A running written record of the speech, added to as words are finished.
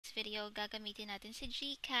video, gagamitin natin si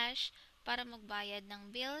GCash para magbayad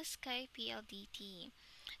ng bills kay PLDT.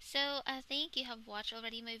 So, I think you have watched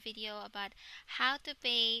already my video about how to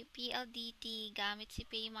pay PLDT gamit si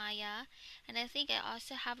PayMaya. And I think I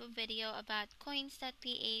also have a video about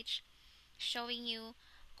coins.ph showing you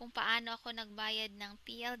kung paano ako nagbayad ng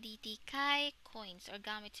PLDT kay coins or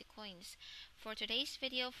gamit si coins. For today's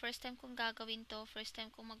video, first time kong gagawin to, first time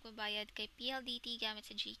kong magbabayad kay PLDT gamit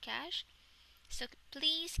sa GCash. So,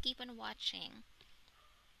 please keep on watching.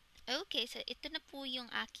 Okay, so ito na po yung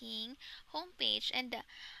aking homepage. And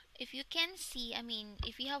if you can see,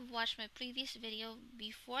 if you have watched my previous video,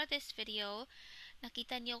 before this video,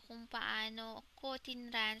 nakita niyo kung paano ko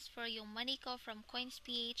tin-transfer yung money ko from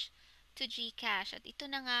COINSPH to GCash. At ito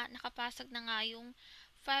na nga, nakapasok na nga yung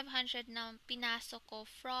 500 na pinasok ko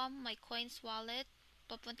from my coins wallet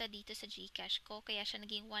papunta dito sa GCash ko. Kaya siya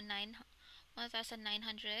naging 1,900.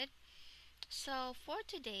 So, for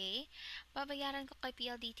today, babayaran ko kay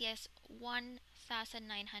PLDT as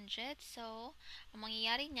 1,900. So, ang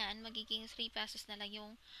mangyayari niyan, magiging 3 pesos na lang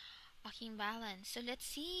yung aking balance. So, let's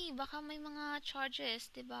see. Baka may mga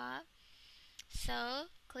charges, diba?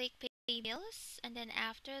 So, click pay bills. And then,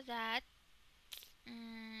 after that,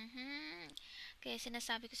 kaya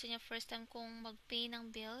sinasabi ko sa inyo, first time kong mag-pay ng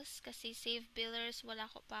bills kasi save billers, wala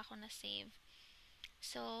ko pa ako na-save.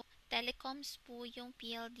 So, telecoms po yung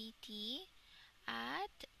PLDT at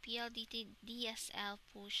PLDT DSL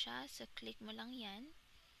po siya. So, click mo lang yan.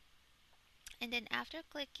 And then, after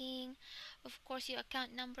clicking, of course, yung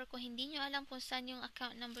account number, kung hindi nyo alam kung saan yung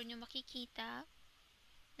account number nyo makikita,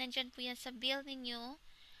 nandyan po yan sa bill ninyo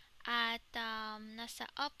at nasa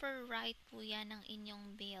upper right po yan ng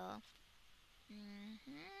inyong bill.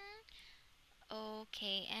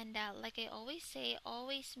 Okay, and like I always say,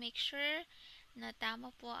 always make sure na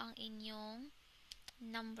tama po ang inyong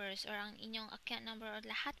numbers or ang inyong account number or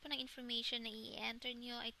lahat po ng information na i-enter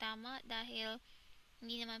nyo ay tama dahil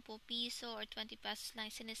hindi naman po piso or 20 pesos lang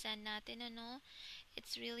sinesend natin, ano?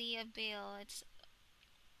 It's really a bill. It's,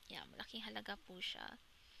 yeah, malaking halaga po siya.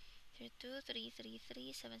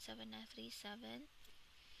 02-333-77937.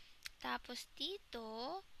 Tapos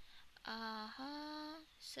dito,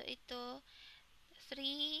 so ito,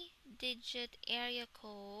 3-digit area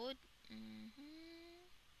code.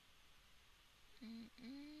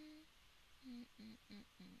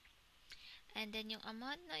 And then yung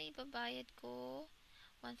amount na ibabayad ko,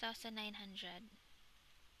 1,900.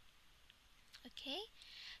 Okay?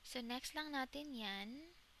 So, next lang natin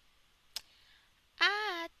yan.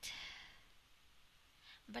 At,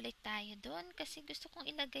 balik tayo doon kasi gusto kong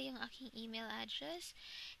ilagay yung aking email address.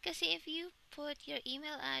 Kasi if you put your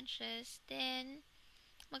email address, then,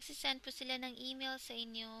 magsisend po sila ng email sa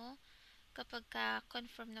inyo kapag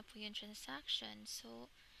confirm na po yung transaction.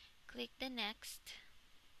 So, click the next.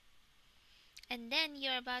 And then,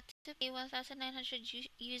 you're about to pay 1,900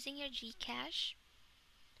 using your GCash.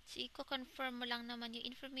 So, i-confirm mo lang naman yung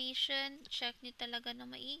information. Check nyo talaga na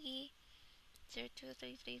maigi.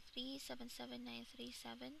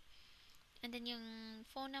 02-333-77937. And then, yung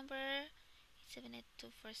phone number,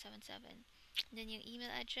 878-2477. And then, yung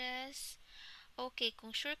email address. Okay,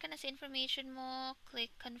 kung sure ka na sa information mo,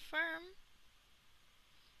 click confirm.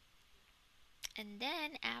 And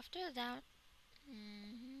then, after that,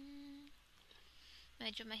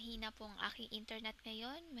 medyo mahina po ang aking internet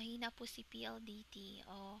ngayon. Mahina po si PLDT.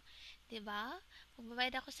 O, diba?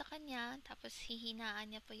 Magbabayad ako sa kanya, tapos hihinaan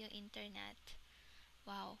niya po yung internet.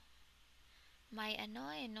 Wow. May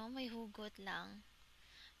may hugot lang.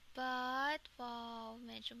 But, wow,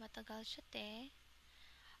 medyo matagal siya, te.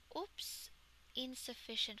 Oops.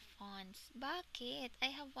 Insufficient funds. Bakit? I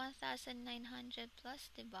have 1,900 plus,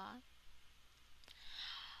 diba?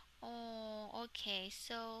 Oh, okay.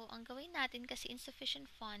 So, ang gawin natin kasi insufficient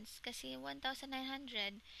funds, kasi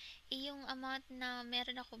 1,900, yung amount na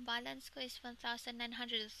meron ako, balance ko is 1,903.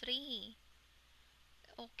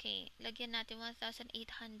 Okay, lagyan natin 1,800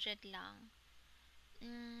 lang.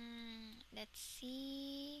 Let's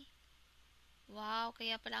see. Wow,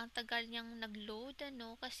 kaya pala ang tagal niyang nag-load,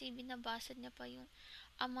 kasi binabasad niya pa yung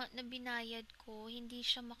amount na binayad ko. Hindi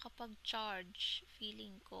siya makapag-charge,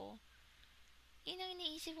 feeling ko. Yun ang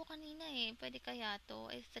iniisip ko kanina Pwede kaya to,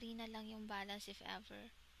 3 na lang yung balance if ever.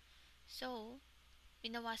 So,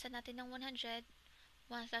 binawasan natin ng 100,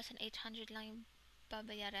 1,800 lang yung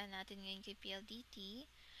babayaran natin ngayon kay PLDT.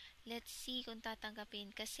 Let's see kung tatanggapin.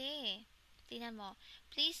 Kasi, tingnan mo,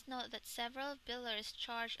 please note that several billers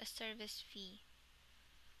charge a service fee.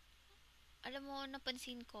 Alam mo,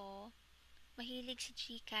 napansin ko, mahilig si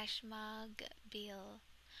GCash mag-bill.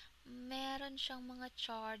 Meron siyang mga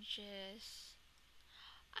charges.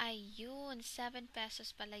 Ayun, 7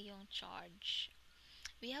 pesos pala yung charge.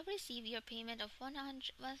 We have received your payment of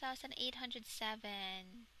 1,807.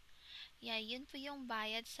 Yeah, yun po yung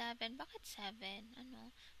bayad, 7. Bakit 7?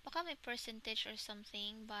 Ano? Baka may percentage or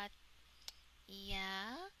something, but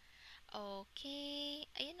yeah. Okay.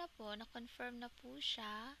 Ayun na po, na-confirm na po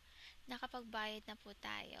siya. Nakapagbayad na po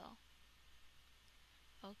tayo.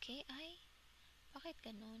 Okay, ay, bakit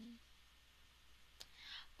ganun?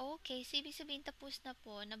 Okay, so ibig sabihin tapos na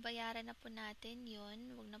po, nabayaran na po natin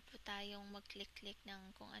yun. Huwag na po tayong mag-click-click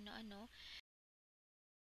ng kung ano-ano.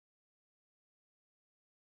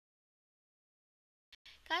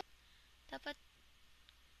 Kahit dapat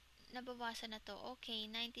nabawasan na to. Okay,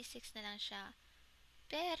 96 na lang siya.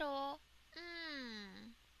 Pero,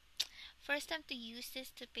 first time to use this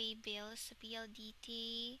to pay bills sa PLDT.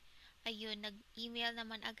 Ayun, nag-email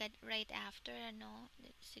naman agad right after, ano,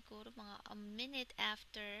 siguro mga a minute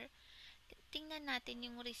after. Tingnan natin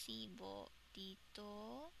yung resibo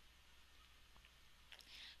dito.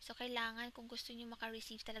 So, kailangan kung gusto niyo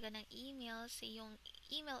maka-receive talaga ng email sa yung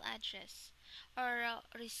email address or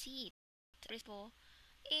receipt, po,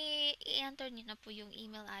 i-enter niyo na po yung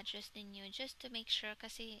email address ninyo just to make sure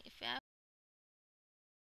kasi if ever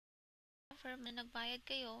na nagbayad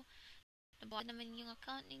kayo, nabawa naman yung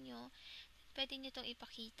account ninyo, pwede niyo itong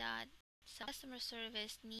ipakita sa customer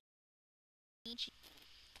service ni G.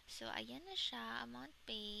 So, ayan na siya, amount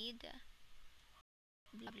paid,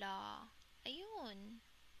 blah blah. Ayun.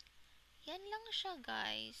 Yan lang siya,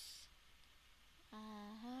 guys.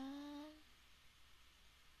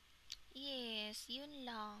 Yes, yun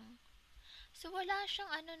lang. So, wala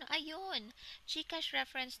siyang ano, ayun, GCash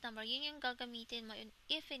reference number, yun yung gagamitin mo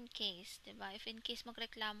if in case, diba? If in case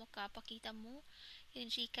magreklamo ka, pakita mo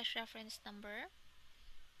yung GCash reference number.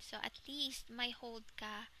 So, at least may hold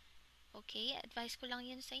ka. Okay? Advice ko lang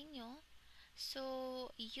yun sa inyo. So,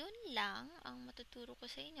 yun lang ang matuturo ko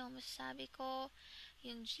sa inyo. Masasabi ko,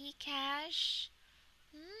 yung GCash,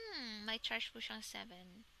 may charge po siyang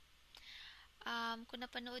 7. Kung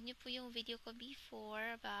napanood niyo po yung video ko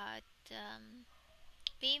before about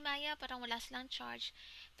PayMaya, parang wala silang charge.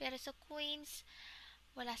 Pero sa coins,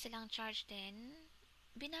 wala silang charge din.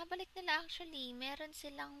 Binabalik nila actually. Meron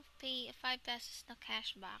silang pay 5 pesos na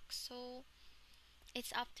cashback. So,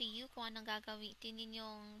 it's up to you kung anong gagawin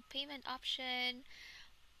ninyong payment option.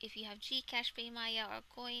 If you have GCash, PayMaya, or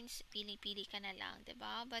coins, pili-pili ka na lang,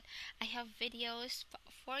 diba? But I have videos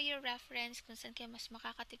for your reference kung saan kayo mas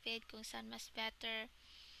makakatipid, kung saan mas better.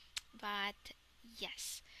 But,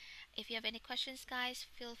 yes. If you have any questions, guys,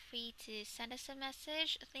 feel free to send us a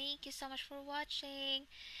message. Thank you so much for watching.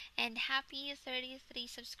 And happy 33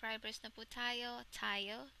 subscribers na po tayo.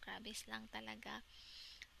 Grabe lang talaga.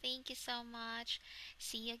 Thank you so much.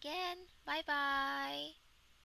 See you again. Bye-bye.